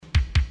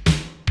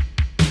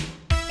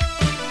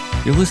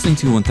You're listening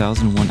to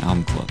 1001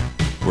 Album Club,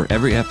 where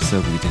every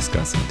episode we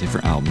discuss a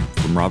different album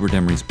from Robert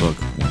Emery's book,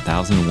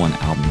 1001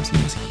 Albums You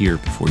Must Hear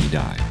Before You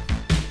Die.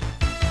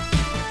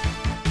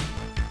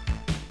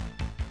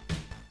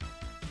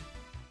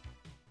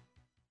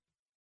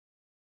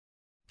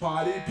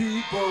 Party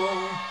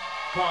people,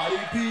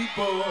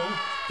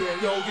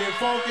 can yo get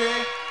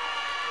funky?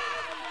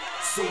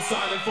 So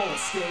Sonic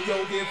Force, can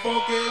yo get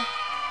funky?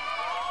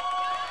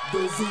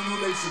 The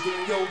Zulu Nation,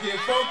 can yo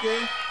get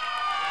funky?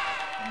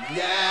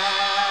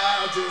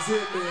 Yeah, just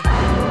hit me.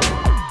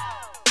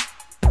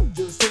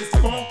 Just taste the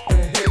funk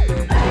and hit me.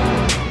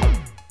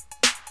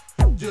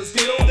 Just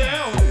get on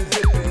down and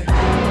hit me.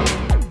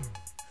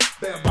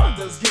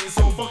 Bambaataa's getting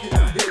so funky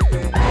now, hit me.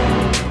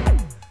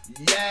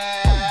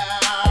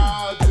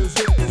 Yeah, just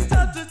hit me. It's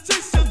time to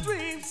chase your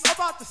dreams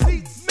about the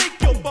seats. Make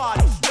your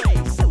body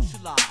sway,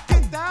 socialize.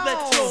 Get down.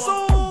 Let your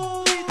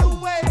soul lead the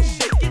way.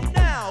 Shake it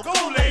now. Go,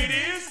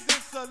 ladies.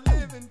 It's a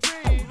living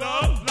dream.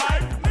 Love,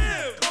 life,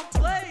 live. Come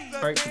play.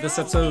 All right, for this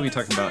episode, we'll be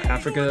talking about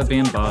Afrika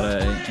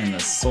Bambaataa and the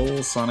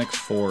Soul Sonic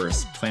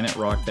Force, Planet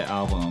Rock, the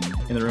album.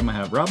 In the room, I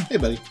have Rob. Hey,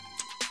 buddy.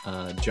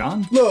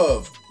 John.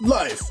 Love,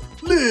 life,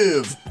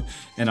 live.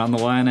 And on the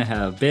line, I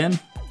have Ben.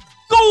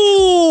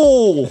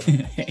 Goal!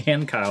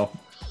 And Kyle.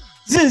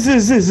 Z.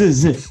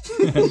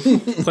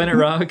 Planet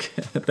Rock,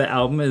 the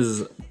album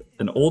is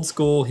an old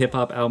school hip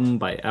hop album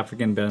by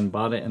Afrika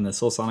Bambaataa and the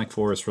Soul Sonic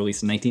Force,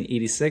 released in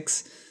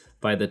 1986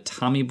 by the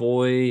Tommy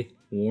Boy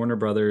Warner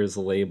Brothers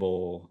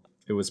label.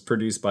 It was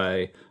produced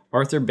by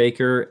Arthur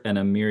Baker and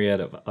a myriad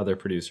of other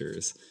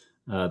producers.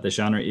 The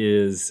genre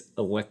is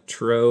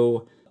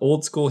electro,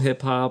 old school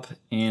hip hop,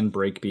 and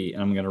breakbeat.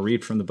 And I'm going to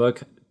read from the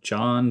book,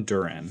 John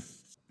Duran.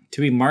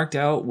 To be marked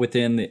out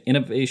within the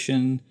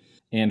innovation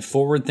and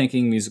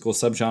forward-thinking musical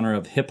subgenre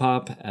of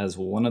hip-hop as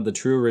one of the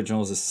true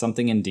originals is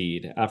something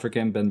indeed.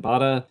 Afrika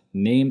Bambaataa,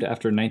 named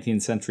after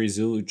 19th century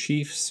Zulu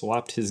chief,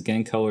 swapped his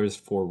gang colors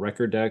for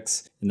record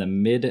decks in the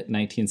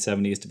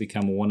mid-1970s to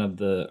become one of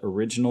the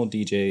original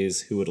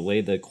DJs who would lay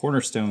the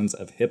cornerstones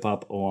of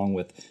hip-hop along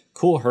with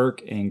Kool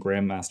Herc and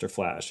Grandmaster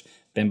Flash.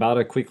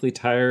 Bambaataa quickly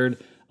tired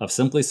of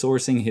simply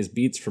sourcing his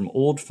beats from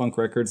old funk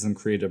records and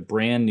created a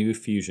brand new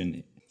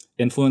fusion,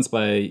 influenced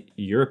by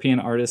European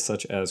artists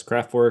such as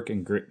Kraftwerk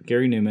and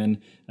Gary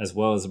Newman, as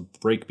well as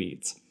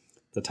breakbeats.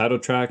 The title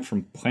track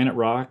from Planet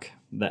Rock,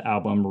 the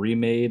album,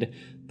 remade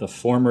the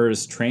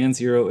former's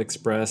Trans-Euro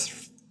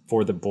Express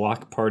for the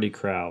block party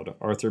crowd.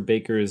 Arthur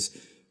Baker's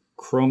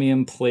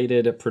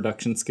chromium-plated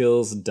production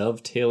skills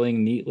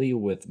dovetailing neatly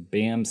with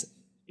Bam's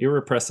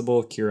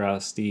irrepressible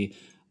curiosity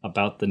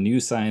about the new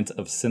science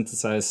of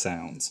synthesized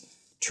sounds.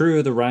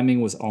 True, the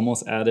rhyming was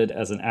almost added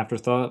as an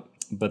afterthought,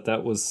 but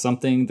that was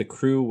something the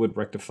crew would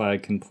rectify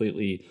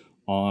completely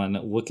on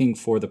Looking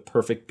for the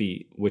Perfect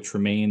Beat, which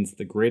remains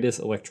the greatest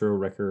electro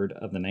record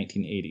of the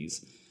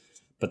 1980s.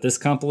 But this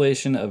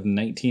compilation of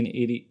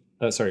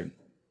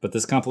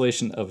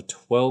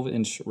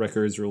 12-inch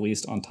records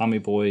released on Tommy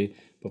Boy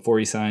before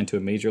he signed to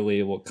a major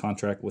label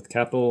contract with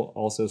Capitol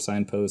also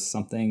signposts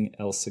something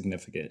else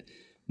significant.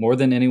 More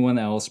than anyone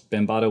else,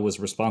 Bambaataa was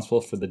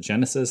responsible for the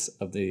genesis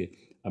of the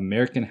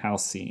American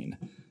house scene,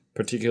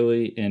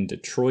 particularly in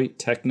Detroit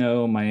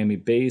techno, Miami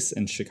bass,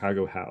 and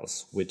Chicago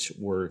house, which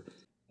were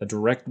a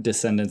direct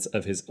descendants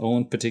of his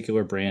own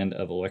particular brand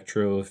of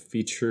electro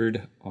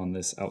featured on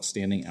this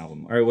outstanding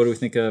album. All right, what do we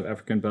think of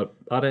Afrika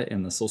Bambaataa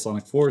and the Soul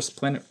Sonic Force,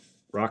 Planet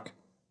Rock,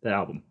 the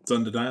album? It's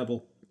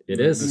undeniable. It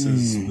is.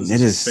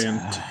 This is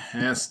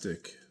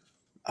fantastic.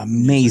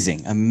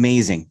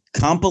 Amazing.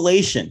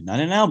 Compilation, not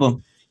an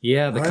album.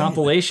 Yeah, the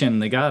compilation,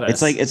 they got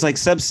us. It's like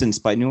Substance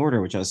by New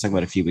Order, which I was talking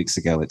about a few weeks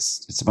ago.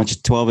 It's a bunch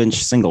of 12-inch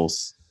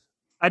singles.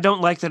 I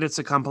don't like that it's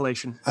a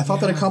compilation. I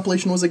thought that a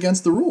compilation was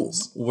against the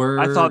rules.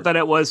 I thought that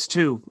it was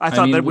too. I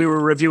thought that we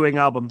were reviewing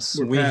albums.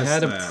 We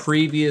had a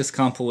previous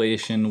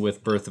compilation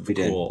with Birth of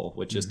Cool,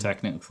 which is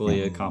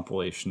technically a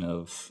compilation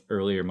of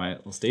earlier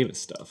Miles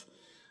Davis stuff.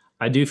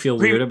 I do feel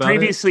weird about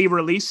previously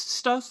released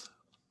stuff?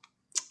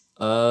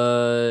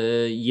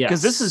 Yes.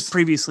 Because this is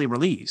previously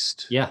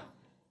released. Yeah.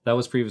 That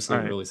was previously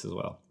released as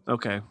well.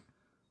 Okay.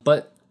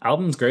 But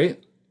album's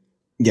great.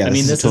 Yeah,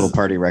 this is a total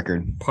party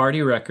record.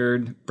 Party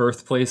record,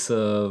 birthplace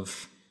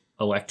of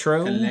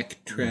electro. And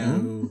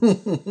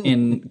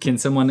can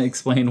someone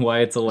explain why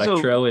it's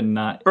electro and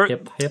not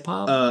hip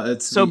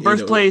hop? So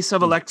birthplace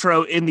of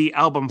electro in the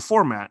album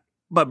format,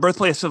 but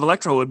birthplace of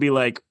electro would be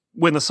like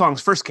when the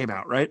songs first came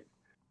out, right?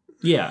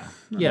 Yeah,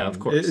 of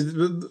course.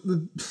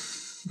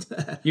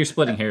 You're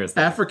splitting hairs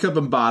there. Afrika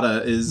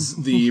Bambaataa is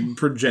the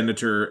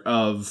progenitor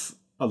of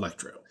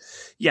electro.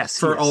 Yes,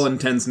 for all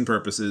intents and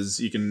purposes,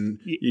 you can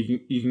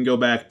go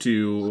back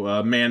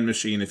to Man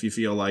Machine if you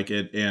feel like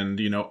it, and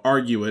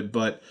argue it.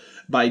 But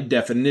by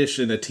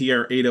definition, a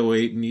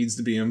TR-808 needs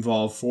to be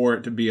involved for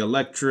it to be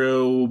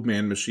electro.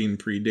 Man Machine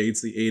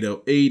predates the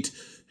 808,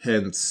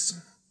 hence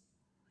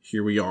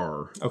here we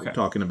are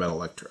talking about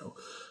electro.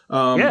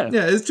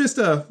 It's just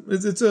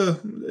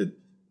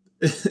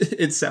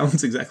it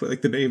sounds exactly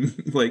like the name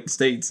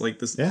states like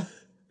this. Yeah.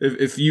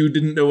 If you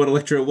didn't know what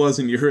electro was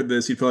and you heard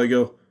this, you'd probably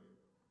go,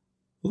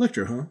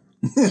 Electro, huh?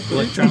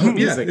 Electronic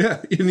music.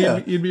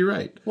 Yeah. You'd be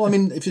right. Well, I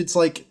mean, if it's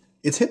like,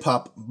 it's hip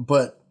hop,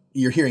 but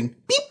you're hearing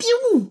beep,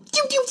 pew,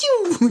 pew, pew,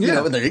 pew. You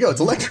know, and there you go. It's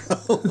electro.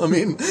 I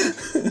mean,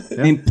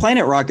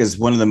 Planet Rock is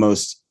one of the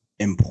most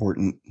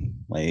important,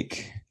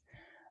 like,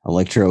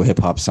 electro hip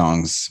hop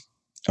songs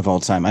of all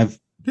time. I've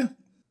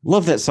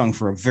loved that song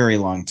for a very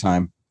long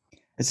time.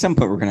 At some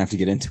point, we're going to have to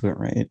get into it,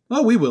 right?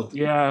 Oh, we will.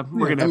 Yeah,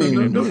 we're gonna. I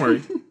mean, Don't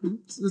worry.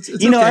 It's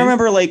You know, okay. I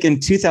remember like in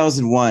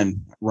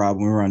 2001, Rob,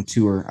 when we were on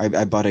tour,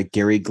 I bought a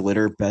Gary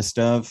Glitter best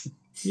of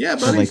Yeah,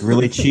 for buddy. like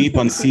really cheap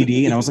on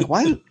CD. And I was like,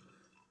 why?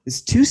 It's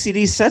 2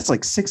 CD sets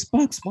like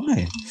 $6.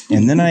 Why?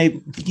 And then I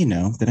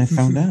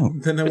found out.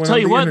 Then I I went tell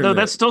on you the what, though, internet.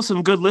 that's still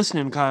some good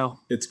listening,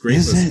 Kyle. It's great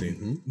Is it?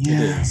 listening. Yeah.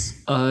 It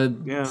is.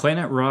 Yeah.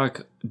 Planet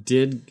Rock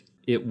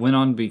it went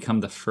on to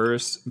become the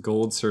first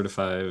gold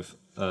certified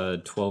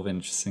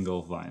 12-inch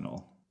single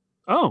vinyl.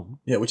 Oh,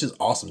 yeah, which is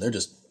awesome. They're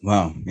just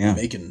Wow. Yeah.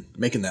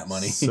 making that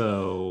money.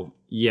 So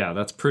yeah,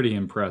 that's pretty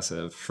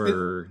impressive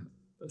for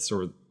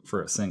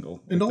a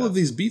single. And all of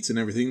these beats and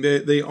everything,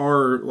 they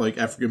are like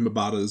Afrika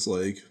Bambaataa's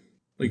like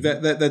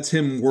that's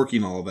him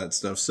working all of that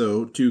stuff.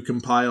 So to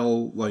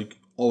compile like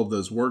all of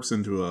those works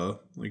into a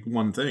like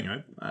one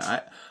thing,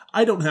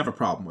 I don't have a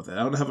problem with it.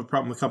 I don't have a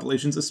problem with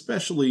compilations,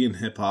 especially in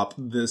hip hop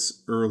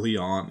this early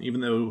on.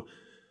 Even though,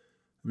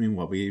 I mean,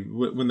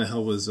 when the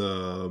hell was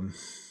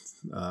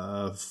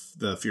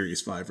the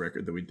Furious 5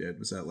 record that we did?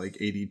 Was that like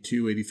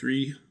 82,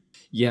 83?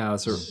 Yeah, I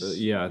think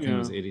it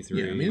was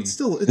 83. Yeah, I mean, it's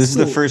This is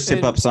the first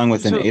hip hop song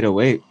with an so-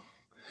 808.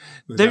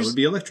 that would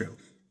be electro.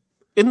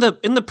 in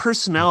the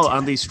personnel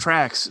on these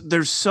tracks,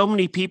 there's so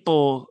many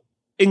people,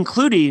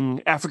 including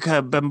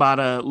Afrika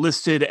Bambaataa,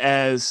 listed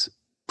as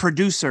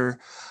producer.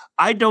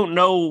 I don't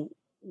know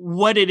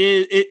what it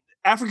is.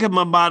 Afrika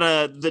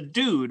Bambaataa, the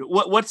dude,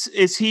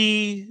 is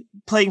he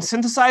playing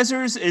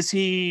synthesizers? Is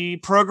he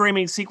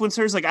programming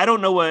sequencers? Like, I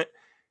don't know what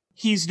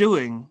he's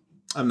doing.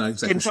 I'm not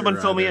exactly Can someone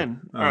sure fill me either.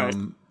 in? All right.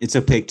 It's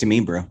opaque to me,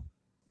 bro.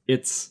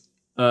 It's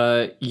he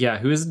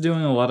was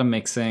doing a lot of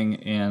mixing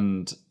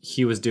and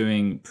he was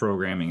doing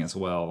programming as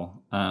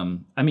well.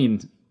 I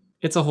mean,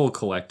 it's a whole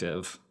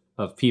collective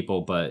of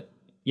people, but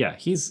yeah,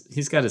 he's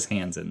got his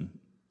hands in.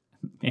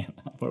 Man,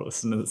 I'm gonna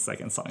listen to the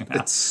second song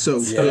now. It's so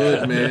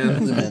good,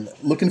 man. Man,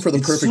 looking for the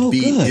perfect so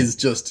beat good. is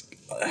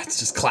it's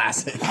just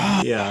classic.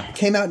 Yeah.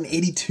 Came out in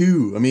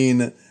 82. I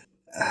mean,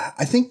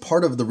 I think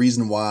part of the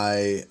reason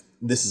why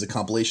this is a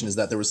compilation is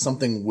that there was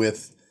something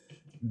with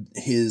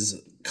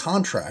his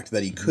contract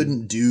that he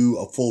couldn't do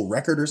a full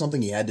record or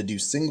something. He had to do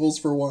singles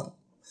for a while.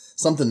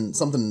 Something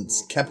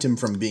kept him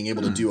from being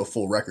able to do a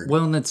full record.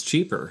 Well, and it's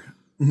cheaper.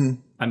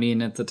 I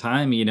mean, at the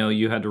time,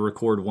 you had to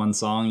record one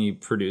song, you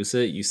produce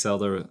it, you sell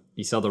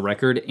the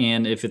record,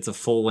 and if it's a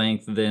full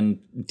length, then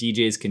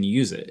DJs can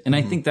use it. And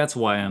I think that's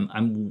why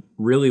I'm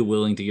really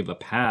willing to give a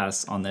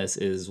pass on this.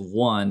 Is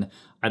one,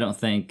 I don't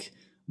think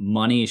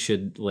money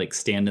should like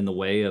stand in the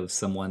way of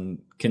someone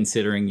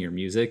considering your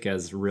music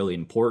as really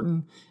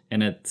important.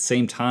 And at the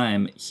same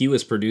time, he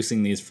was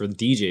producing these for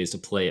DJs to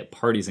play at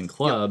parties and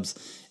clubs,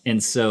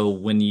 and so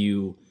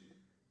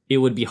it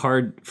would be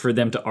hard for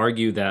them to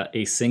argue that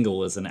a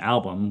single is an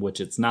album,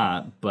 which it's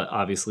not, but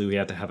obviously we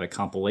have to have a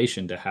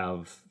compilation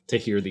to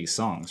hear these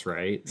songs,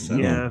 right? So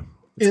Yeah.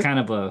 it's kind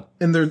of a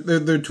And they're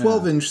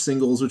 12-inch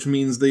singles, which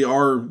means they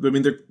are. I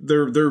mean,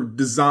 they're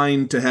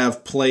designed to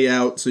have play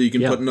out, so you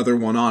can put another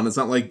one on. It's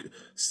not like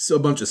a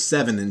bunch of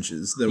 7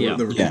 inches that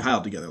were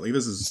compiled together. Like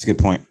this is That's a good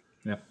point.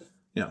 yeah.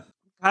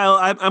 Kyle,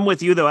 I'm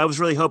with you though. I was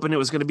really hoping it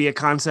was going to be a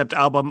concept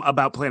album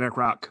about Planet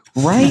Rock.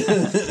 Right?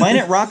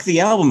 Planet Rock, the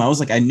album. I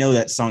was like, I know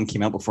that song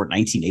came out before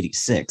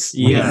 1986.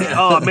 yeah.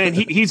 Oh man,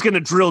 he's going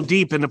to drill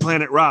deep into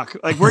Planet Rock.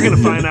 Like we're going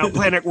to find out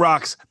Planet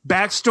Rock's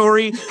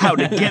backstory, how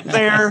to get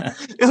there.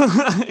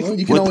 Well,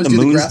 you can What always the do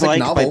the Moon's graphic like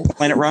novel. by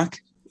Planet Rock.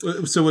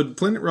 So would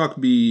Planet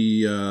Rock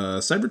be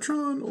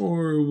Cybertron,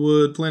 or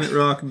would Planet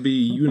Rock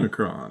be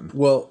Unicron?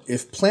 Well,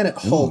 if Planet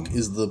Hulk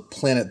is the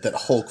planet that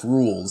Hulk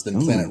rules,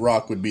 then Planet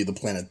Rock would be the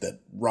planet that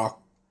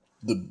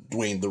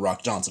Dwayne "The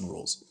Rock" Johnson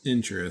rules.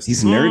 Interesting.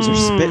 These nerds are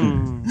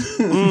spitting.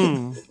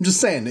 I'm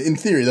just saying, in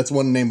theory, that's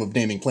one name of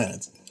naming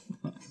planets.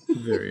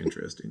 Very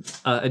interesting.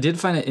 I did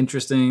find it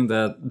interesting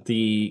that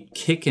the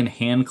kick and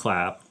hand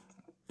clap,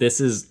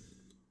 this is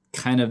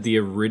kind of the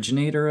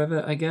originator of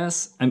it, I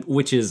guess,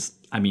 which is,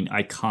 I mean,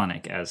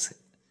 iconic as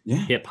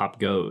hip hop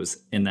goes.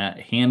 And that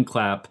hand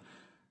clap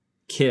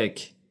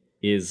kick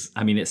is,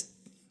 I mean,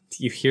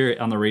 you hear it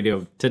on the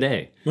radio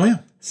today. Oh yeah.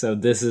 So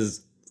this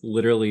is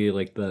literally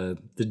like the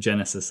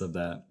genesis of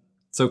that.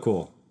 So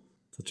cool.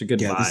 Such a good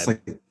Yeah, vibe. this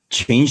like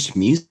changed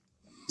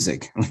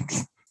music.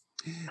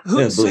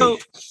 So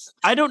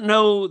I don't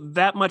know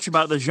that much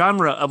about the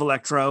genre of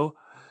electro.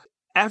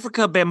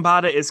 Afrika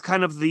Bambaataa is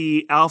kind of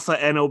the alpha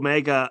and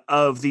omega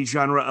of the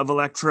genre of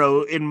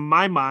electro in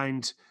my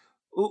mind.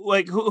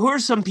 Like, who are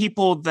some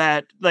people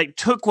that like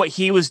took what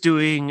he was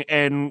doing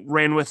and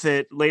ran with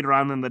it later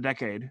on in the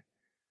decade?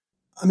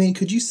 I mean,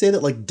 could you say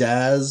that like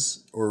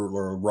Daz or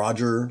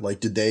Roger, like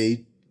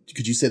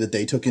could you say that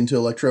they took into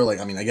electro? Like,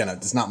 I mean, again,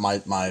 it's not my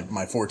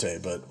forte,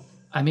 but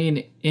I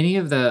mean, any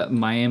of the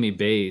Miami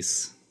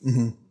bass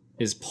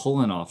is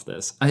pulling off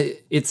this.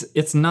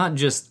 It's not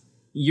just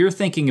you're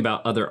thinking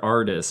about other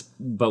artists,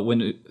 but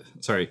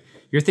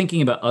you're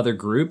thinking about other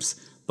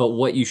groups. But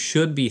what you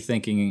should be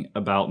thinking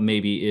about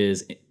maybe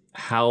is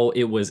how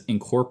it was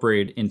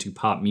incorporated into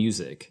pop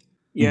music.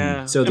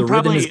 Yeah. So the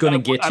rhythm is going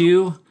to get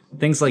you,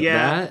 things like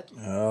that.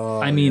 Oh,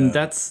 I mean,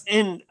 that's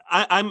and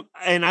I'm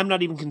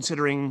not even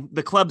considering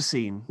the club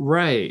scene.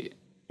 right.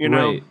 You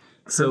know, Right.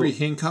 So Herbie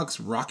Hancock's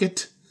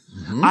Rocket.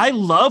 I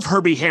love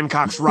Herbie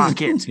Hancock's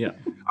Rocket. yeah.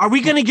 Are we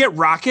going to get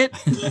Rocket?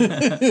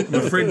 I'm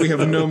afraid we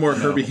have no more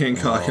Herbie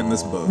Hancock in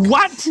this book.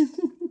 What?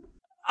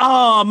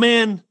 Oh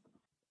man,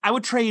 I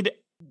would trade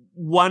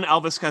one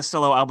Elvis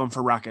Costello album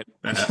for Rocket.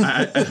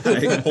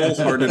 I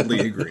wholeheartedly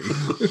agree.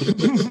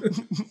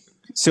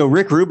 So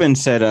Rick Rubin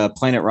said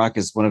Planet Rock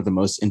is one of the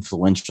most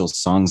influential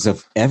songs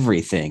of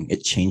everything.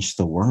 It changed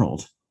the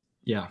world.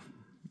 Yeah.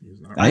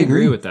 I I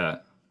agree agree. with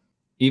that.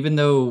 Even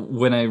though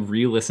when I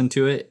re-listened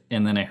to it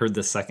and then I heard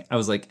the second, I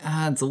was like,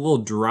 it's a little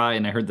dry.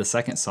 And I heard the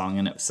second song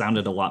and it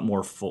sounded a lot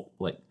more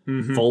fuller.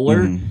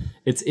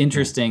 It's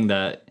interesting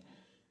that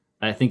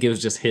I think it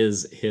was just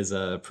his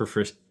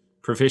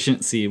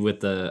proficiency with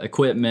the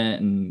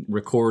equipment and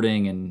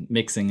recording and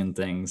mixing and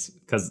things.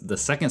 Because the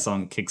second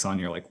song kicks on,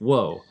 you're like,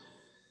 whoa,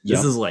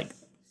 this is like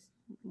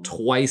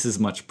twice as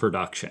much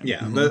production. Yeah,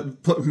 the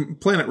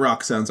Planet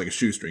Rock sounds like a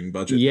shoestring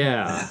budget.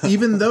 Yeah.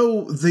 Even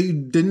though they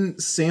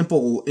didn't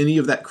sample any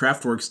of that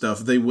Kraftwerk stuff,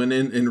 they went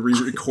in and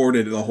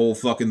re-recorded the whole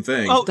fucking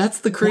thing. Oh, That's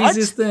the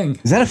craziest thing.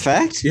 Is that a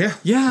fact? Yeah.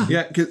 Yeah.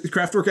 Yeah, 'cause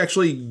Kraftwerk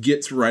actually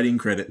gets writing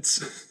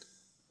credits.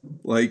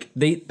 Like,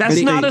 that's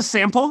They- not they- a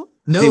sample.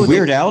 no, They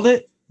Weird Al'd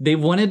it? They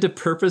wanted to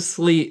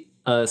purposely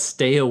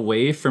stay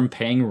away from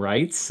paying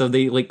rights, so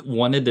they like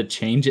wanted to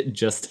change it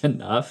just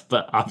enough,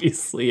 but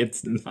obviously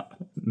it's not.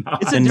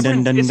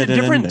 It's a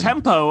different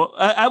tempo.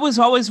 I was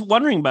always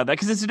wondering about that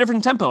because it's a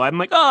different tempo. I'm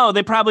like, oh,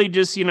 they probably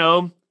just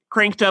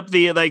cranked up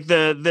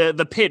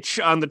the pitch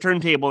on the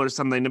turntable or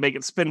something to make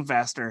it spin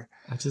faster.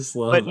 I just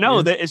love. But no,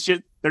 it. it's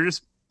just they're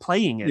just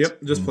playing it. yep,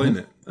 just playing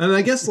it. And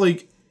I guess,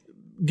 like,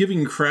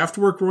 giving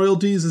Kraftwerk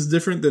royalties is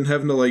different than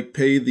having to, like,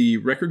 pay the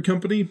record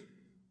company.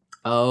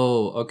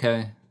 Oh,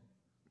 okay.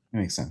 That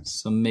makes sense.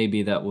 So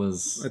maybe that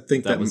was. I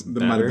think that was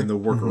might have been the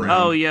workaround.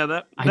 Oh yeah,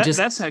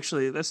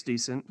 that's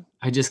decent.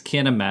 I just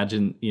can't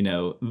imagine,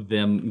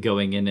 them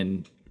going in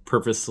and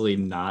purposely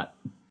not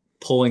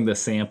pulling the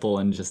sample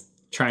and just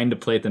trying to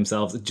play it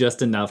themselves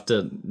just enough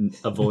to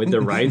avoid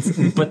the rights,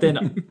 but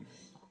then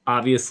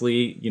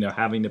obviously,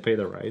 having to pay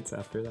the rights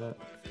after that.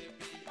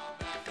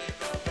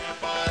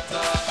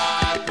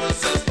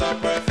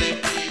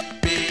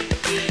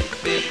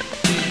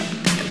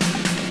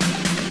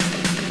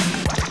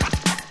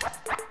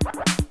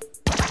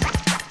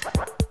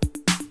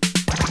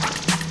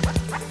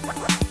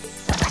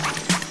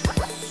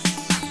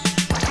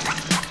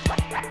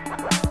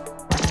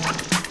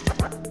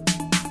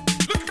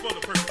 Looking for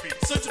the perfect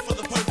beat, searching for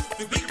the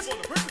perfect beat, for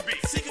the perfect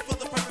beat, seeking for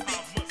the perfect beat.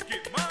 I must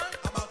get mine.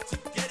 I'm about to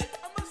get it.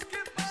 I must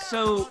get mine.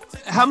 So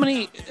how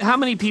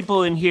many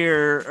people in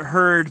here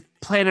heard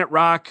Planet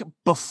Rock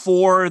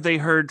before they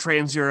heard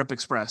Trans Europe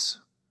Express?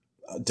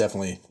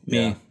 Definitely. Me.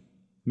 Yeah.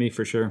 Me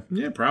for sure.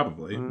 Yeah,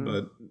 probably.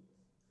 But,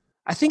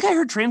 I think I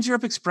heard Trans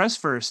Europe Express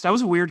first. I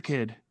was a weird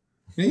kid.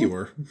 yeah, you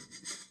were.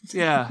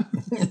 Yeah.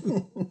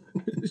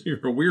 You're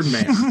a weird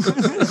man.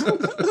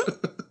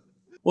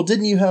 Well,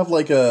 didn't you have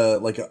like a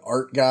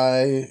art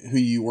guy who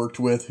you worked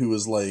with who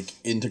was like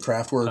into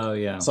Kraftwerk? Oh,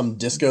 yeah. Some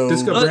disco.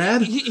 Disco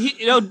Brad?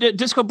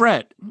 Disco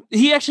Brett.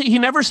 He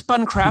never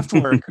spun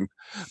Kraftwerk,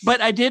 but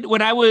I did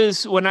when I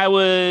was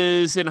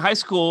in high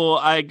school.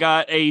 I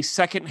got a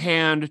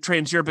secondhand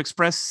Trans Europe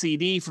Express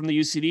CD from the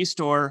UCD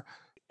store,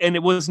 and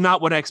it was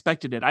not what I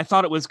expected it. I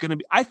thought it was going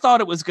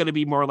to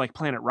be more like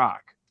Planet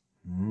Rock.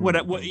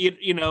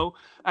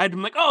 I'd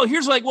been like, oh,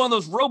 here's like one of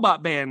those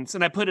robot bands,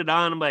 and I put it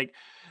on. I'm like,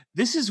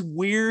 this is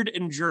weird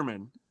and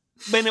German.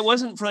 And it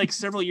wasn't for like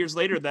several years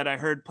later that I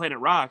heard Planet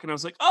Rock, and I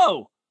was like,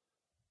 oh,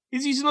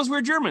 he's using those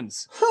weird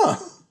Germans. Huh.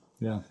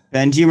 Yeah.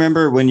 Ben, do you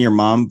remember when your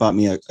mom bought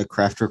me a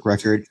Kraftwerk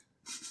record?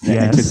 And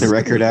I took the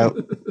record out,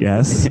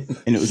 Yes.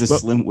 and it was a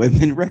Slim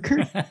Whitman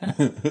record.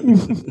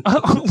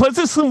 Was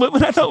it Slim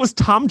Whitman? I thought it was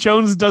Tom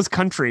Jones Does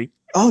Country.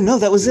 Oh no,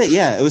 that was it.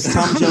 Yeah, it was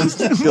Tom Jones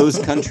Goes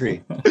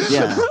Country.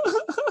 Yeah,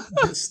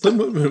 Slim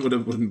Whitman would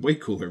have been way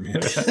cooler, man.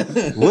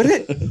 would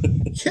it?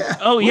 Yeah.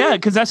 Oh, yeah,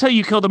 because that's how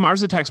you kill the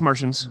Mars Attacks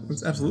Martians.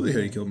 That's absolutely how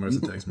you killed Mars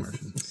Attacks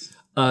Martians.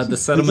 The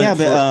settlement.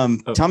 Yeah,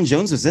 but Tom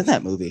Jones was in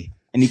that movie,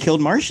 and he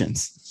killed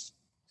Martians.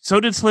 So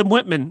did Slim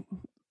Whitman.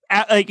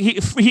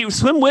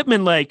 Slim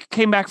Whitman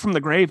came back from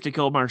the grave to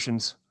kill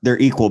Martians. They're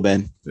equal,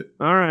 Ben.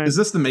 All right. Is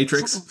this the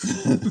Matrix?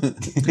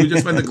 Did we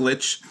just find the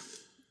glitch?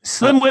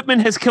 Slim Whitman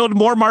has killed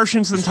more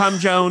Martians than Tom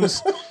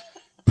Jones.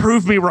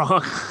 Prove me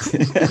wrong.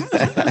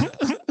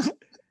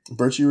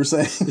 Bert, you were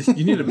saying?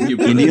 You need a mute.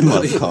 You need a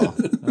love buddy. call.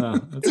 Oh,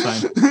 that's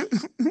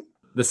fine.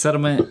 The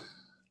settlement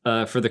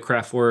for the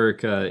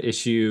Kraftwerk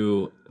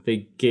issue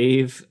they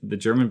gave the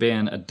German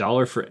band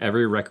 $1 for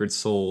every record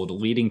sold,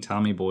 leading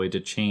Tommy Boy to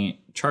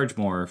charge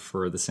more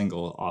for the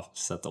single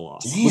offset the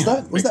loss.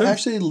 Was that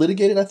actually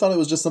litigated? I thought it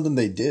was just something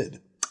they did.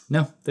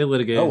 No, they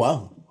litigated. Oh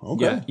wow.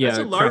 Okay. Yeah, That's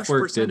a large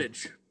Kraftwerk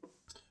percentage.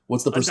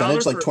 What's the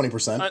percentage? Like for-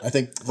 20%? I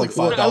think like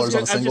Well, $5 on a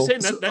I'm single.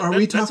 just saying Are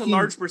we that's a talking-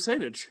 large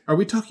percentage. Are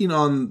we talking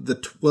on the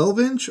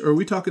 12-inch or are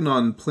we talking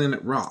on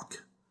Planet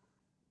Rock?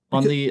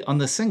 on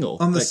the single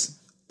On the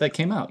that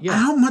came out. Yeah,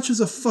 How much is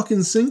a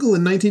fucking single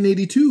in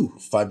 1982?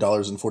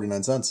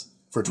 $5.49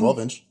 for a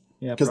 12-inch.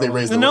 yeah, Because they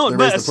probably. raised the, No, they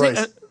but raised the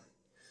price.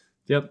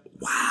 Yep.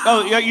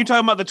 Oh, yeah, you're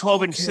talking about the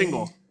 12-inch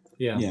single.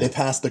 Yeah. They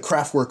passed the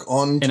Kraftwerk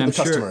on to And the I'm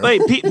sure- customer.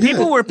 Wait,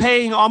 people were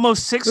paying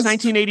almost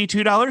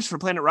 $1982 for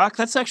Planet Rock.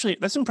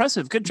 That's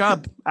impressive. Good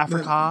job,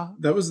 Afrika.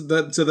 That was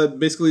that. So that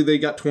basically they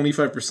got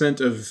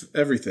 25% of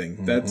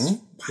everything. That's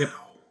wow.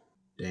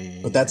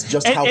 Dang. But that's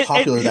just how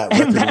popular that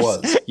and record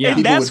was. Yeah. And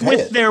People that's would pay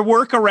with it. their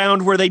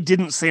workaround where they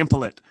didn't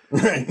sample it.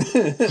 Right.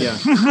 Yeah.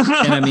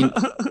 And I mean,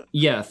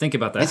 yeah, think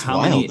about that. That's How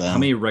wild, many though. how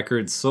many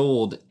records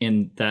sold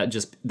in that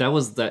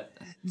was that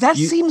That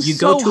seems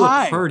so go to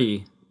high. a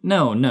party.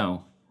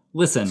 No.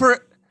 Listen.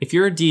 If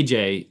you're a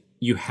DJ,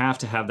 you have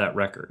to have that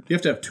record. You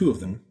have to have two of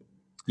them.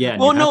 Yeah,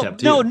 and Well, you have to have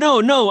two.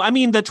 no. I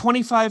mean, the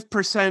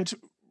 25%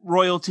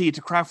 royalty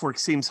to Kraftwerk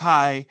seems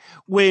high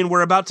when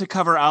we're about to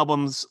cover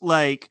albums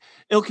like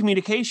Ill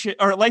Communication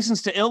or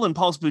License to Ill and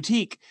Paul's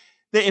Boutique.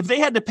 If they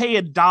had to pay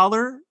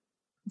 $1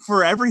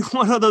 for every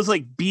one of those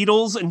like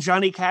Beatles and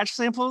Johnny Cash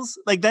samples,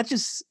 like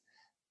that's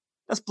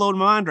blowing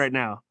my mind right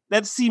now.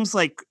 That seems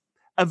like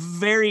a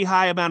very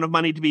high amount of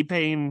money to be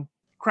paying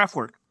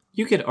Kraftwerk.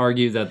 You could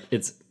argue that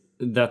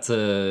that's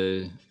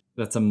a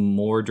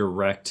more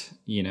direct,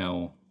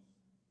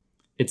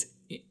 it's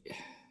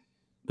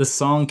the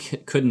song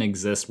couldn't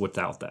exist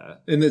without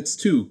that. And it's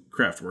two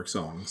Kraftwerk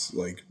songs,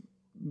 like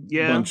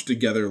bunched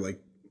together like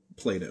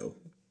Play-Doh.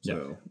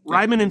 So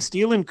Ryman and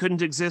Steelin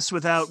couldn't exist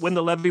without When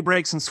the Levee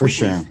Breaks and For Sweet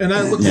sure. Leaf. and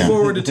I look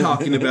forward to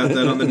talking about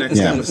that on the next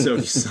Yeah.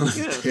 episode, you son of a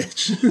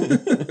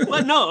bitch.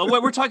 Well, no,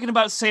 we're talking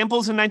about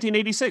samples in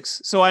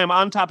 1986, so I am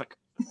on topic.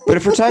 But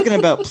if we're talking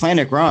about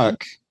Planet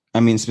Rock,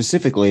 I mean,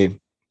 specifically,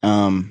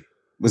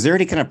 was there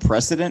any kind of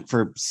precedent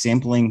for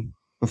sampling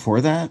before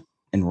that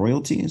and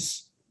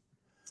royalties?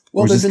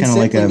 Well, Or is they've this been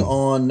kinda like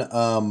sampling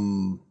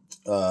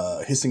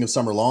on Hissing of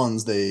Summer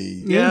Lawns.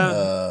 They,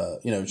 the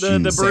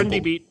The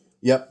Burundi beat.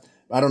 Yep.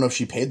 I don't know if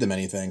she paid them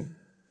anything.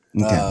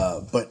 Okay.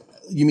 But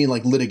you mean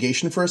like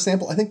litigation for a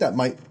sample? I think that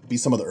might be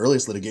some of the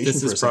earliest litigation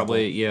This for a is sample.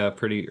 probably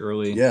pretty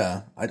early.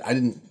 Yeah. I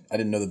didn't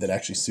know that they'd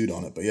actually sued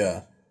on it, but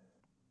yeah.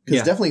 Because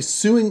Yeah. definitely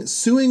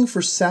suing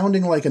for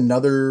sounding like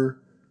another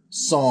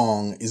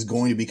song is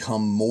going to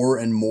become more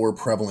and more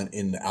prevalent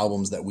in the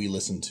albums that we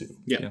listen to.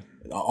 Yeah.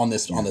 On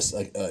this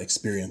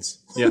experience.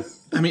 Yeah.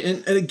 I mean,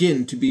 and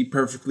again, to be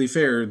perfectly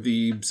fair,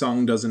 the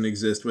song doesn't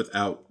exist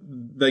without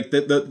like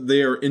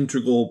they are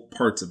integral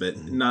parts of it.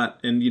 Not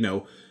when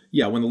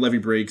the levee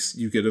breaks,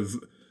 you could have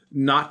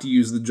not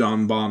used the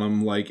John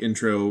Bonham like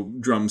intro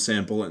drum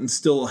sample and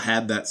still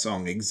had that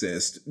song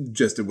exist.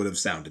 Just it would have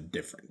sounded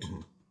different,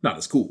 not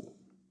as cool.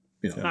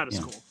 Not as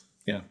cool.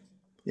 Yeah.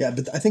 Yeah,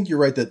 but I think you're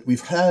right that we've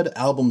had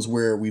albums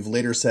where we've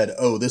later said,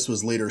 "Oh, this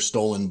was later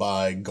stolen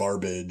by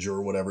Garbage" or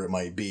whatever it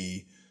might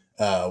be,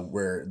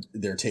 where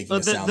they're taking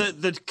a sound.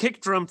 The kick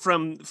drum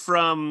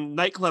from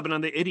Nightclub and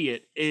on the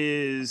Idiot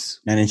is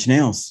 9 Inch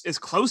Nails.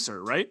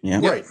 closer, right? Yeah.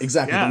 Right,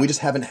 exactly. Yeah. But we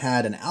just haven't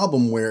had an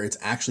album where it's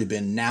actually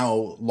been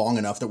now long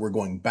enough that we're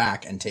going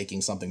back and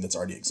taking something that's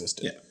already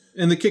existed. Yeah,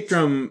 and the kick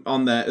drum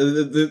on that.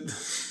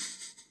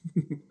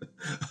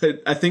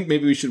 I think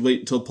maybe we should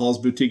wait until Paul's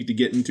Boutique to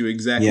get into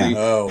exactly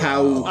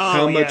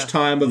how much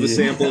time of a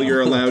sample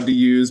you're allowed to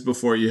use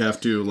before you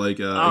have to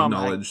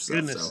acknowledge stuff.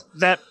 Goodness. So.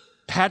 That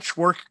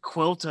patchwork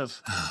quilt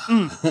of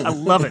I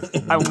love it.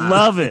 I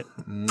love it.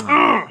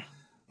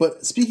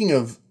 But speaking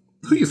of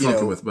Who you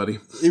fucking with, buddy?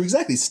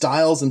 exactly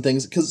styles and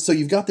things, so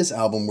you've got this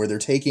album where they're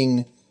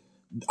taking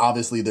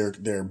obviously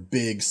their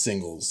big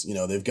singles.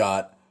 They've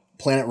got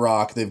Planet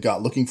Rock, they've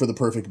got Looking for the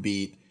Perfect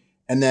Beat.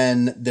 And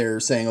then they're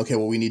saying, okay,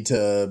 well, we need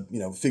to,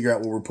 figure out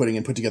what we're putting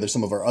and put together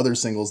some of our other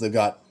singles. They've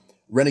got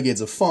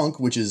Renegades of Funk,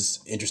 which is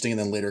interesting, and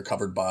then later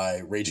covered by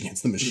Rage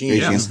Against the Machine,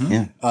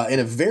 in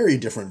a very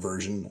different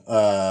version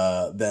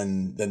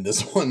than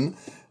this one.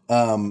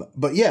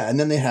 But yeah, and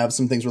then they have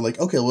some things where like,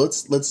 okay, well,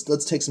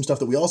 let's take some stuff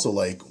that we also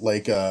like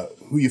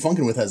Who You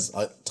Funkin' With has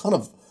a ton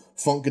of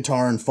funk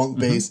guitar and funk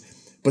bass.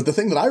 But the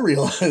thing that I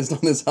realized on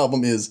this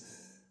album is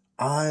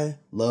I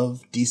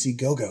love DC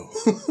Go-Go.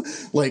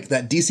 Like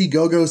that DC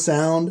Go-Go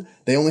sound.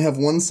 They only have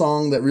one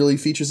song that really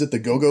features it, the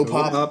Go-Go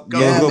Pop.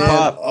 Go-Go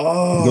Pop.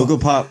 Oh. Go-Go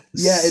Pop.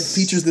 Yeah, it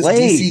features this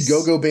Slays. DC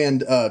Go-Go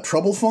band,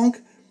 Trouble Funk,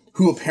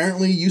 who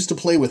apparently used to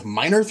play with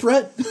Minor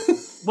Threat.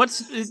 What's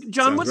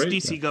Sounds what's right.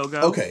 DC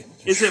Go-Go? Okay.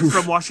 Is it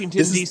from Washington,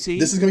 D.C.?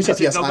 This is going to be tough.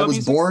 Is it Yes, go-go I was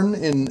music? born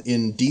in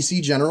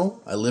DC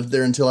General. I lived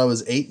there until I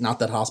was 8, not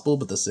that hospital,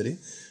 but the city.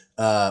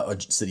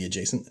 City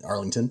adjacent,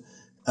 Arlington.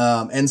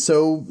 And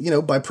so,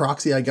 by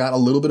proxy, I got a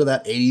little bit of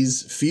that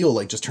 80s feel,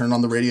 like just turning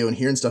on the radio and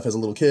hearing stuff as a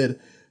little kid.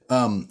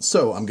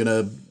 So I'm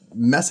gonna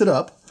mess it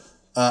up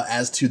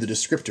as to the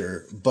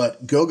descriptor,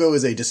 but go-go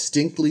is a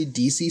distinctly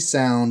DC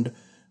sound,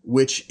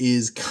 which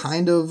is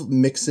kind of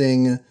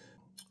mixing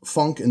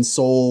funk and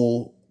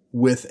soul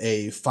with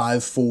a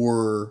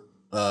 5/4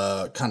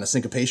 kind of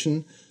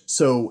syncopation.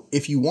 So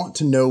if you want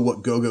to know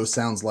what go-go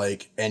sounds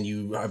like, and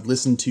you have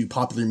listened to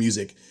popular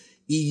music,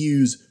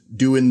 EU's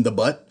 "Doing the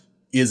Butt"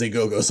 is a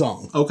go-go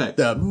song. Okay.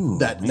 That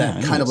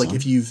kind of like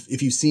if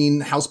you've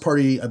seen House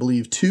Party, I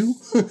believe 2,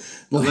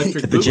 like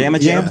The Pajama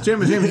Jam.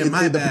 Pajama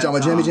Jam. the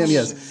Pajama Jammy Jam.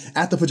 Yes,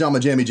 at the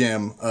Pajama Jammy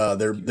Jam,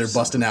 they're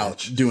busting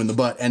out doing the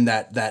butt, and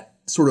that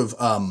sort of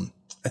I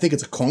think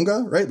it's a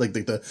conga, right? Like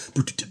the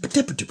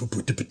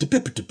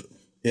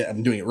yeah,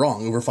 I'm doing it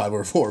wrong over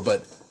 5/4,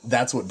 but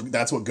that's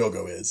what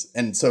go-go is,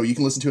 and so you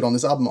can listen to it on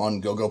this album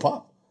on Go Go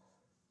Pop.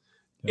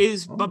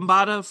 Is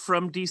Bambaataa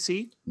from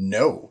DC?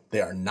 No,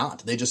 they are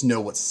not. They just know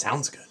what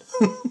sounds good.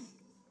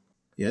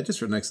 Yeah,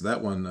 just right next to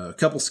that one,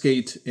 Couple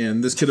Skate,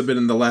 and this could have been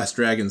in the Last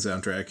Dragon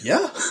soundtrack.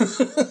 Yeah.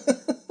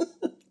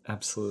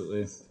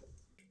 Absolutely.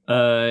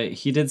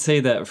 He did say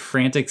that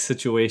Frantic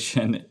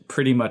Situation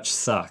pretty much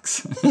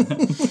sucks.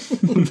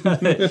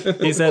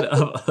 He said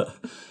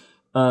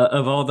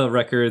of all the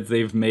records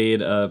they've made,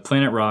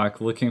 Planet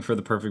Rock, Looking for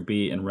the Perfect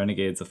Beat, and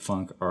Renegades of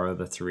Funk are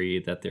the 3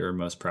 that they were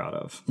most proud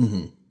of.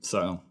 Mm-hmm.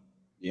 So...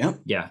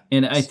 Yeah,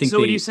 and I think so.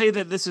 Would you say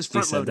that this is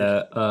front loaded?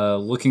 loaded? That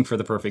Looking for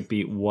the Perfect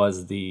Beat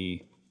was their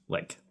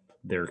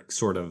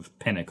sort of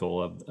pinnacle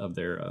of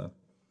their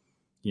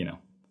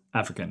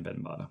African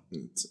Bambaataa.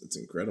 It's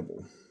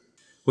incredible.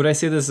 Would I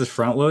say this is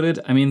front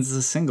loaded? I mean, this is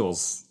a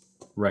singles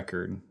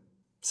record,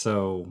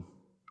 so.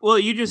 Well,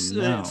 you just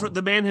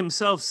the band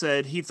himself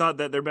said he thought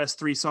that their best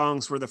 3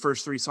 songs were the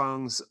first 3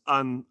 songs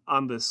on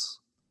this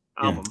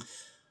album.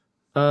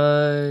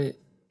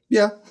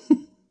 Yeah.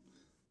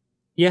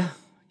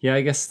 Yeah,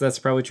 I guess that's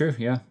probably true.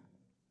 Yeah.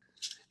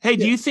 Hey,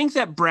 do you think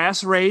that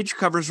Brass Rage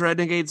covers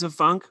Renegades of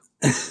Funk?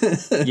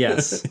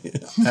 Yes.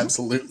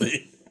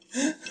 Absolutely.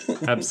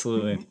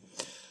 Absolutely.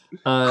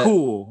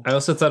 Cool. I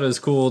also thought it was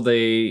cool.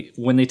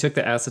 When they took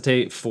the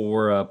acetate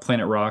for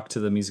Planet Rock to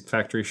the Music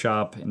Factory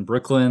shop in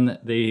Brooklyn,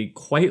 they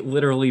quite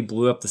literally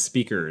blew up the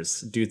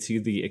speakers due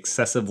to the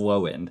excessive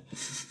low end.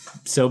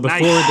 So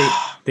before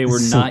they were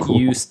not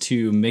used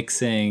to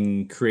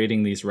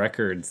creating these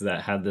records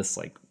that had this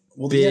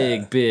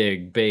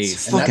big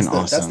bass. And fucking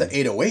that's awesome. That's the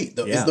 808.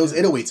 Yeah. Those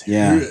 808s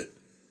hit.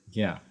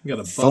 Yeah. You got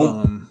a butt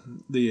on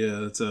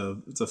it's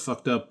a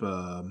fucked up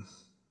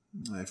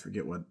I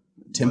forget what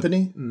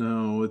timpani?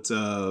 No, it's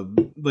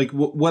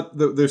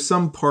there's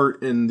some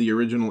part in the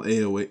original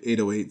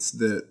 808s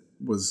that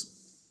was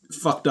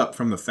fucked up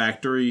from the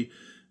factory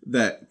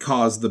that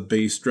caused the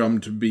bass drum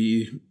to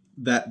be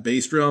that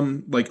bass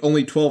drum. Like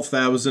only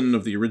 12,000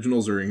 of the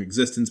originals are in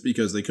existence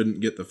because they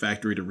couldn't get the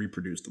factory to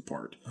reproduce the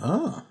part.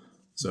 Ah.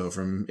 So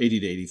from 80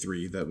 to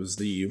 83, that was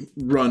the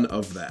run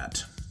of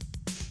that.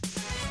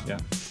 Yeah.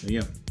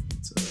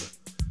 It's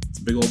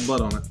a big old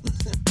butt on it.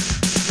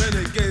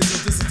 Renegades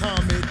of this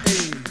atomic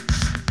age.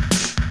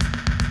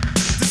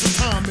 This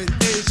atomic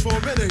age for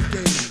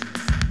renegades.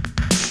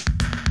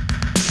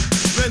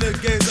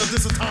 Renegades of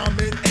this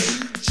atomic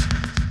age.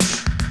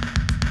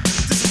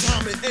 This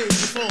atomic age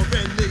is for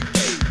renegades.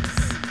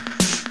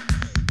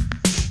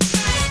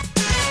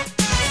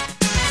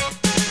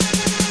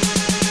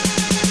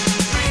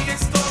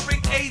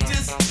 Prehistoric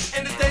ages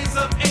in the days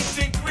of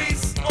ancient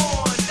Greece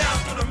on down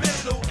to the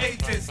Middle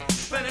Ages.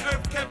 Planet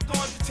Earth kept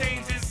on to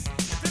changes.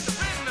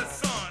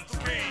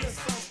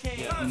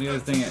 And the other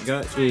thing I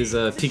got is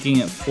peaking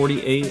at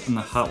 48 in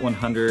the Hot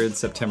 100,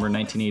 September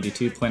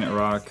 1982. Planet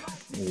Rock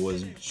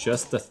was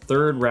just the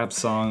 3rd rap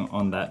song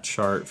on that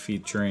chart,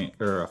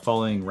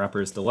 following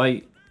Rapper's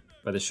Delight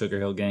by the Sugar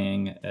Hill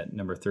Gang at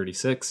number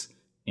 36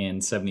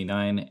 and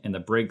 79, and The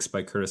Breaks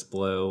by Curtis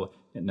Blow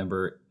at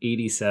number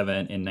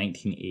 87 in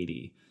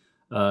 1980.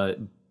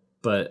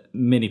 But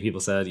many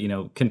people said,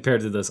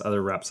 compared to those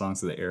other rap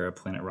songs of the era,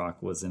 Planet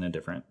Rock was in a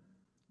different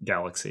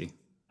galaxy.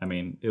 I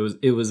mean,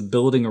 it was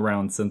building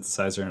around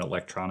synthesizer and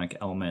electronic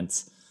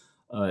elements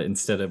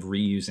instead of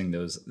reusing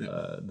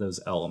those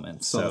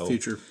elements. Saw the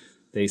future.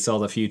 They saw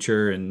the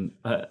future, and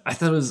I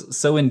thought it was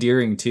so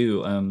endearing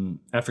too.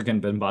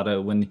 African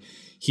Bambaataa, when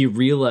he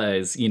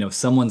realized,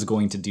 someone's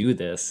going to do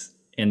this,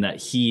 and that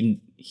he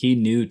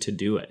knew to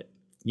do it.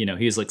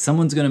 He's like,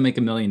 someone's going to make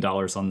 $1 million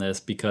on this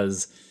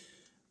because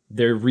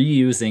they're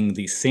reusing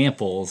these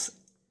samples,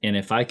 and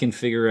if I can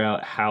figure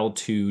out how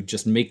to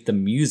just make the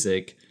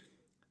music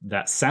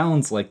that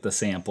sounds like the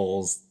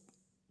samples,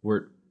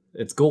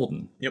 it's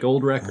golden. Yep.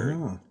 Gold record.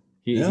 Oh,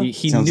 he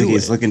sounds knew like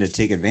he's looking to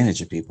take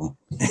advantage of people.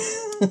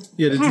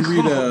 Yeah, did you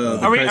read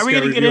are we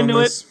going to get into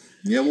it?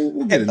 Yeah,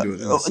 we'll get into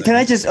it. Can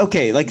I just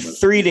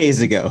 3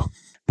 days ago,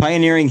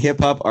 pioneering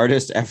hip-hop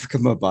artist Afrika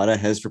Bambaataa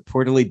has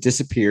reportedly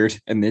disappeared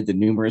amid the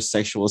numerous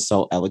sexual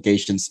assault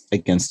allegations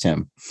against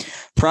him.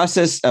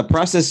 A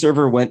process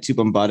server went to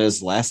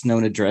Bambaataa's last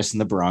known address in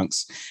the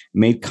Bronx,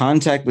 made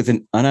contact with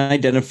an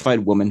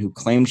unidentified woman who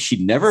claimed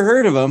she'd never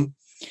heard of him.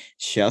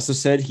 She also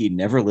said he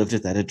never lived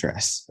at that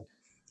address.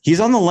 He's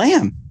on the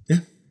lam. Yeah.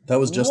 That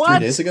was just What? 3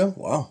 days ago?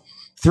 Wow.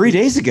 3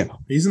 days ago.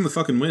 He's in the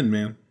fucking wind,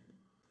 man.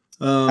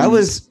 I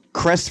was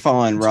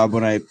crestfallen, Rob,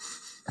 when I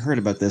heard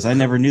about this. I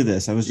never knew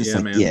this. I was just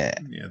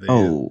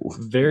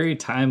Very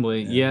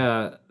timely.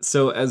 Yeah.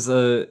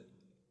 So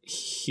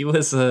he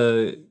was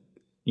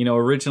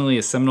originally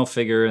a seminal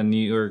figure in New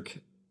York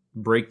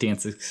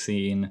breakdancing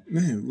scene.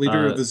 Man,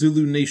 leader of the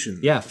Zulu Nation.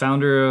 Yeah,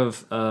 founder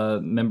of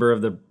member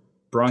of the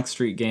Bronx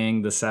Street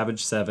Gang, the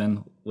Savage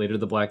Seven, later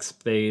the Black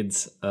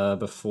Spades,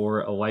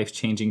 before a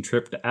life-changing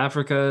trip to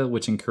Africa,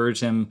 which encouraged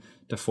him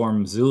to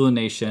form Zulu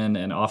Nation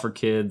and offer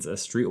kids a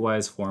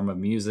streetwise form of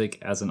music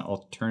as an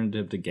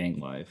alternative to gang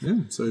life.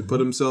 Yeah, so he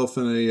put himself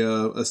in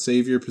a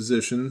savior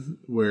position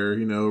where,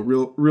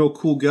 real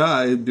cool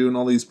guy doing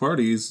all these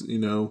parties,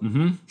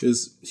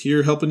 is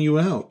here helping you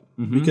out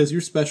because you're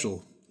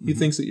special. He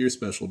thinks that you're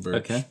special,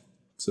 Birch. Okay.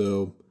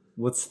 So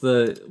what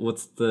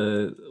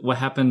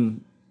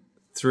happened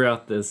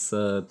throughout this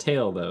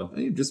tale, though?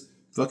 Hey, just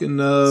fucking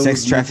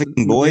sex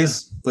trafficking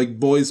boys, like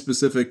boys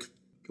specific.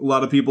 A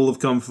lot of people have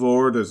come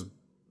forward.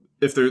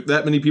 If there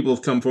that many people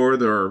have come forward,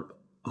 there are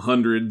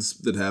hundreds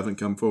that haven't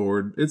come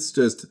forward. It's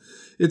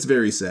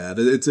very sad.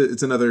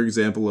 It's another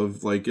example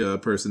of like a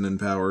person in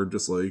power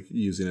just like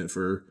using it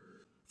for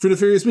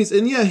nefarious means.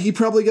 And yeah, he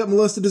probably got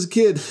molested as a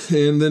kid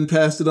and then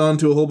passed it on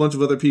to a whole bunch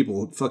of other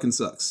people. It fucking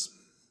sucks.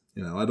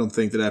 I don't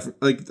think that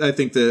I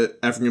think that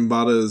Afrika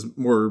Bambaataa is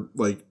more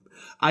like,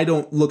 I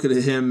don't look at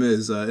him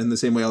as in the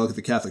same way I look at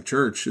the Catholic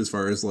Church as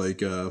far as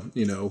like,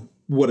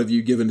 what have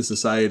you given to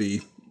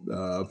society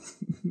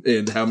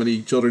and how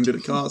many children did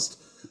it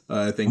cost?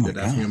 I think that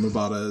Afrika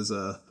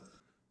Bambaataa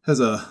has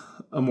a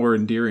more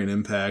endearing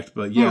impact,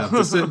 but yeah,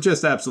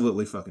 just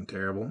absolutely fucking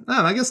terrible.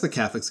 And I guess the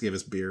Catholics gave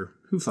us beer.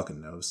 Who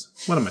fucking knows?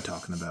 What am I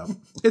talking about?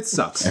 It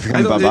sucks.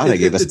 Afrika Bambaataa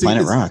gave us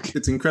Planet Rock.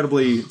 It's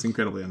incredibly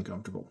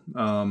uncomfortable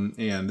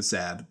and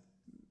sad.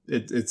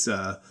 It's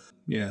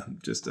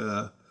just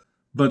a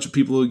bunch of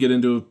people who get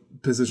into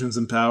positions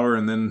in power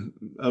and then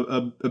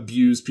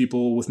abuse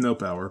people with no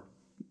power.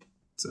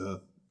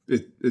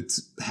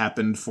 It's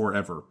happened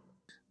forever.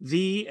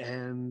 The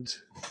end.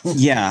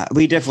 Yeah,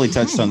 we definitely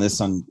touched on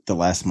this on the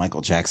last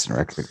Michael Jackson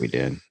record we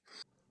did.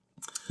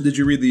 Did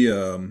you read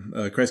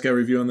the Christ Guy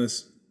review on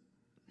this?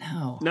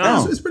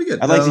 No. It's pretty good.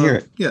 I'd like to hear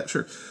it. Yeah,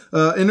 sure.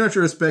 In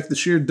retrospect, the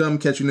sheer dumb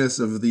catchiness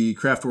of the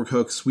Kraftwerk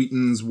hook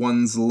sweetens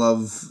one's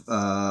love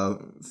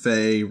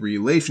Faye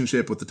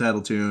relationship with the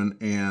title tune,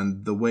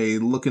 and the way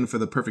Looking for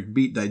the Perfect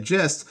Beat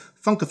digests,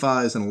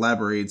 funkifies, and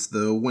elaborates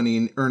the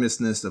winning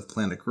earnestness of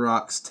Planet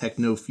Rock's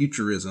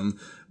techno-futurism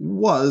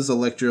was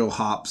Electro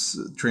Hop's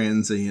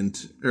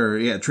transcendent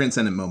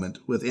moment,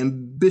 with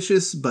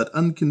ambitious but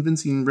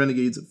unconvincing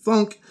renegades of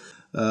funk.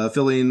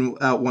 Filling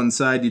out one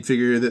side, you'd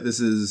figure that this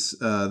is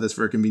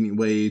for a convenient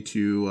way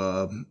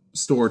to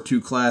store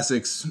two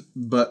classics,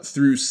 but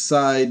through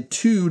side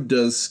 2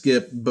 does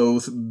skip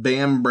both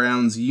Bam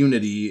Brown's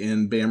Unity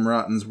and Bam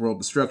Rotten's World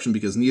Destruction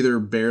because neither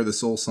bear the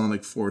Soul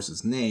Sonic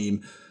Force's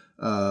name.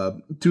 2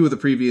 of the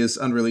previous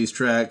unreleased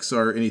tracks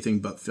are anything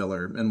but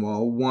filler, and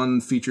while one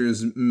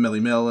features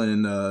Melly Mel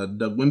and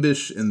Doug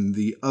Wimbish and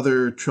the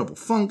other Trouble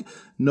Funk,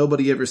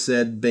 nobody ever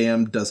said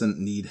Bam doesn't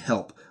need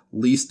help.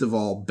 Least of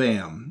all,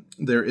 Bam.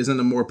 There isn't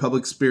a more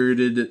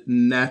public-spirited,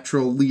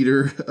 natural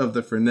leader of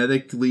the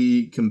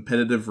frenetically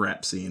competitive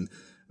rap scene,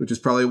 which is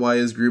probably why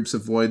his groups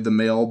avoid the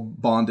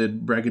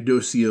male-bonded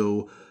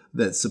braggadocio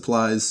that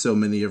supplies so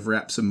many of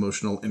rap's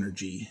emotional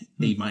energy.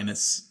 A-.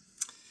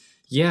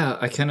 Yeah,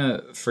 I kind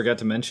of forgot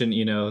to mention,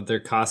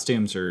 their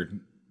costumes are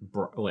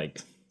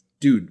like...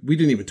 Dude, we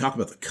didn't even talk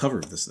about the cover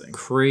of this thing.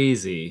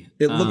 Crazy.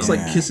 It looks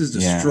like Kiss's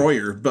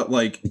Destroyer, but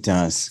like... It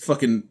does.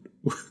 Fucking...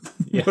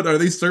 What are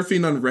they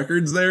surfing on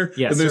records there?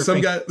 Yeah, and there's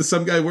some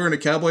guy wearing a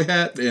cowboy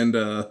hat and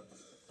a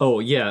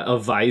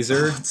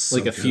visor, so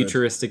like a good.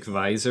 futuristic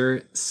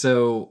visor.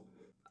 So,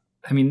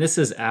 I mean, this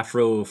is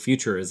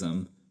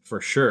Afrofuturism for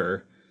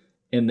sure,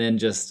 and then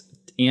just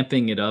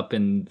amping it up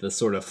in the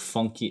sort of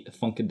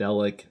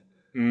funkadelic,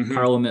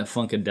 Parliament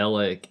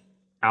funkadelic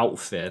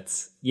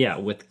outfits. Yeah,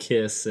 with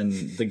Kiss and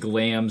the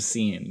glam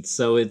scene.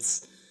 So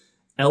it's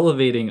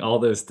elevating all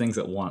those things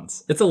at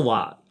once. It's a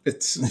lot.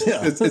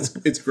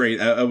 It's great.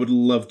 I would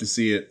love to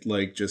see it.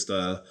 Like just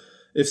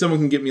if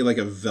someone can get me like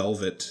a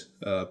velvet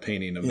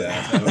painting of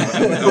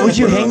that. Would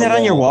you hang that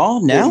on your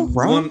wall now,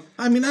 bro?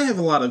 I mean, I have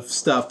a lot of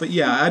stuff, but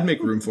yeah, I'd make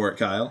room for it,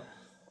 Kyle.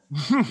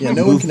 Yeah,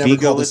 no one can ever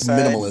call this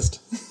minimalist.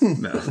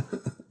 No.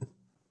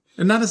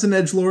 And not as an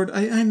edgelord.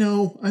 I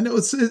know.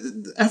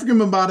 Afrika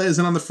Bambaataa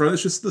isn't on the front.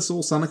 It's just the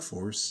Soul Sonic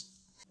Force.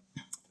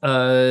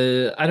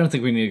 I don't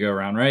think we need to go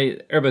around,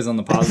 right? Everybody's on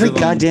the positive. Every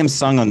goddamn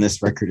song on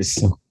this record is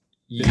so...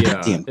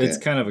 Yeah, it's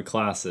kind of a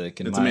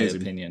classic in my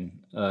opinion.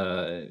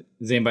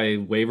 Is anybody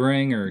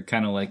wavering or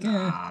kind of like,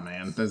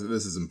 man, this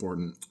is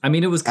important. I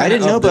mean, it was I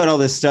didn't know about all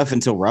this stuff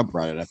until Rob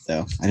brought it up,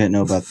 though. I didn't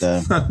know about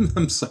the...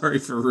 I'm sorry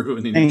for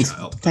ruining your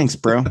child. Thanks,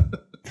 bro.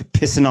 For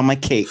pissing on my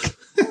cake.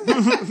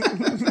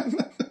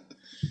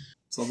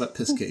 It's all that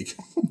piss cake.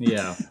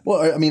 Yeah.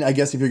 Well, I mean, I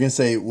guess if you're going to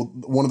say,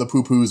 one of the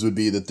poo-poos would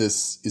be that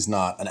this is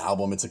not an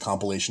album, it's a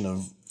compilation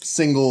of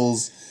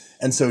singles.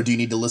 And so do you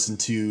need to listen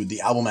to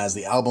the album as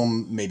the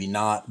album? Maybe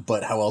not,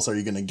 but how else are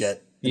you going to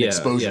get an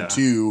exposure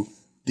to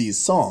these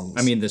songs?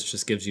 I mean, this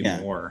just gives you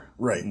more.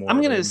 Right. More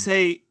I'm going to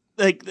say,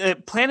 like,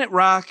 Planet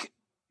Rock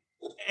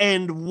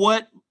and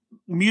what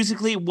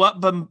musically, what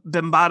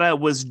Bambaataa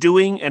was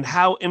doing and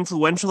how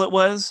influential it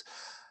was,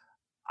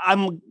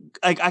 I'm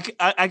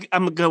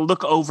going to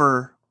look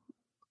over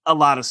a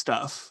lot of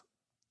stuff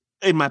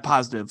in my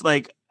positive.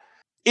 Like,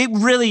 it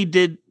really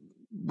did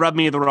rub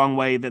me the wrong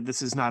way that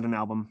this is not an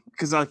album,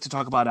 because I like to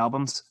talk about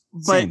albums.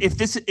 But if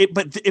this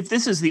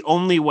is the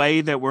only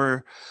way that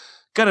we're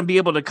gonna be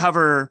able to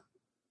cover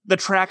the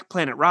track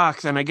Planet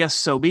Rock, then I guess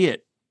so be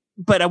it.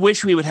 But I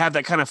wish we would have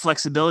that kind of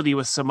flexibility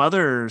with some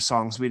other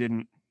songs we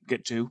didn't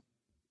get to.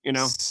 You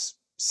know,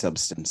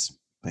 Substance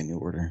by New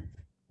Order.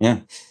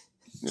 Yeah.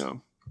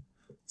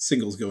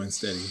 Singles going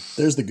steady.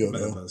 There's the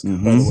go-go, by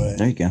the way.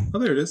 There you go. Oh,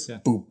 there it is. Yeah.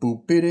 Boop,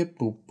 boop, bit,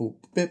 boop, boop,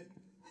 bip.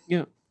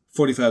 Yeah.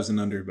 45s and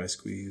Under by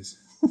Squeeze.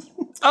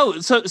 Oh,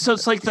 so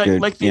it's like the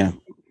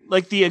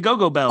like the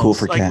go-go bells, Cool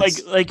for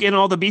cats. like in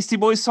all the Beastie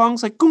Boys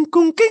songs, like gung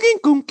gung king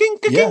gung king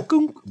king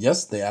gung.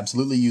 Yes, they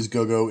absolutely use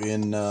go-go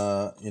in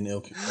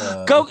Ill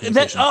Go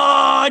that. Oh,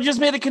 I just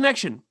made a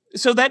connection.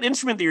 So that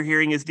instrument that you're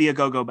hearing is the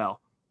go-go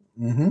bell.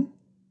 Mm-hmm.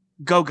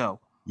 Go-go.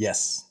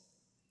 Yes.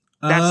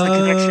 That's the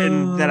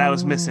connection that I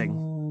was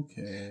missing.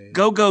 Okay.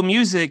 Go-go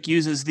music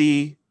uses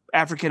the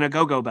African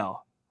go-go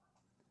bell.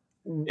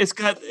 It's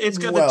got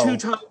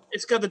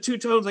the two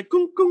tones like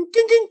gung gung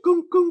king king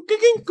gung gung king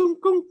king gung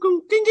gung gung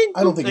king king.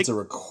 I don't think it's a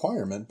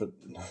requirement, but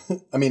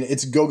I mean,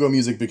 it's go-go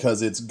music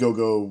because it's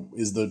go-go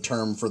is the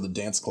term for the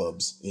dance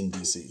clubs in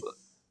DC.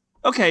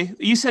 Okay,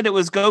 you said it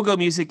was go-go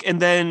music,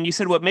 and then you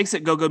said what makes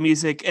it go-go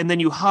music, and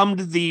then you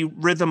hummed the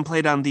rhythm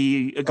played on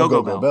the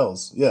go-go bell.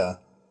 Bells, yeah.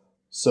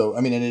 So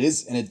I mean, and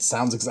it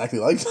sounds exactly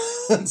like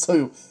that.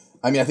 So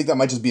I mean, I think that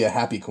might just be a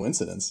happy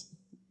coincidence,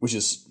 which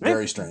is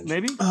very strange.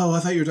 Maybe. Oh, I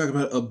thought you were talking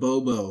about a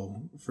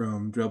Bobo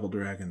from Double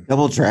Dragon.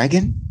 Double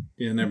Dragon?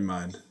 Yeah, never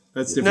mind.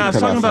 That's No,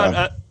 different.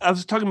 I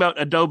was talking about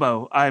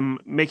adobo. I'm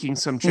making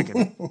some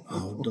chicken.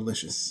 Oh,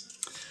 delicious.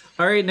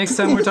 All right, next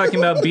time we're talking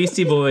about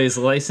Beastie Boys,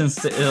 License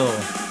to Ill.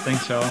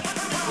 Thanks,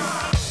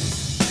 y'all.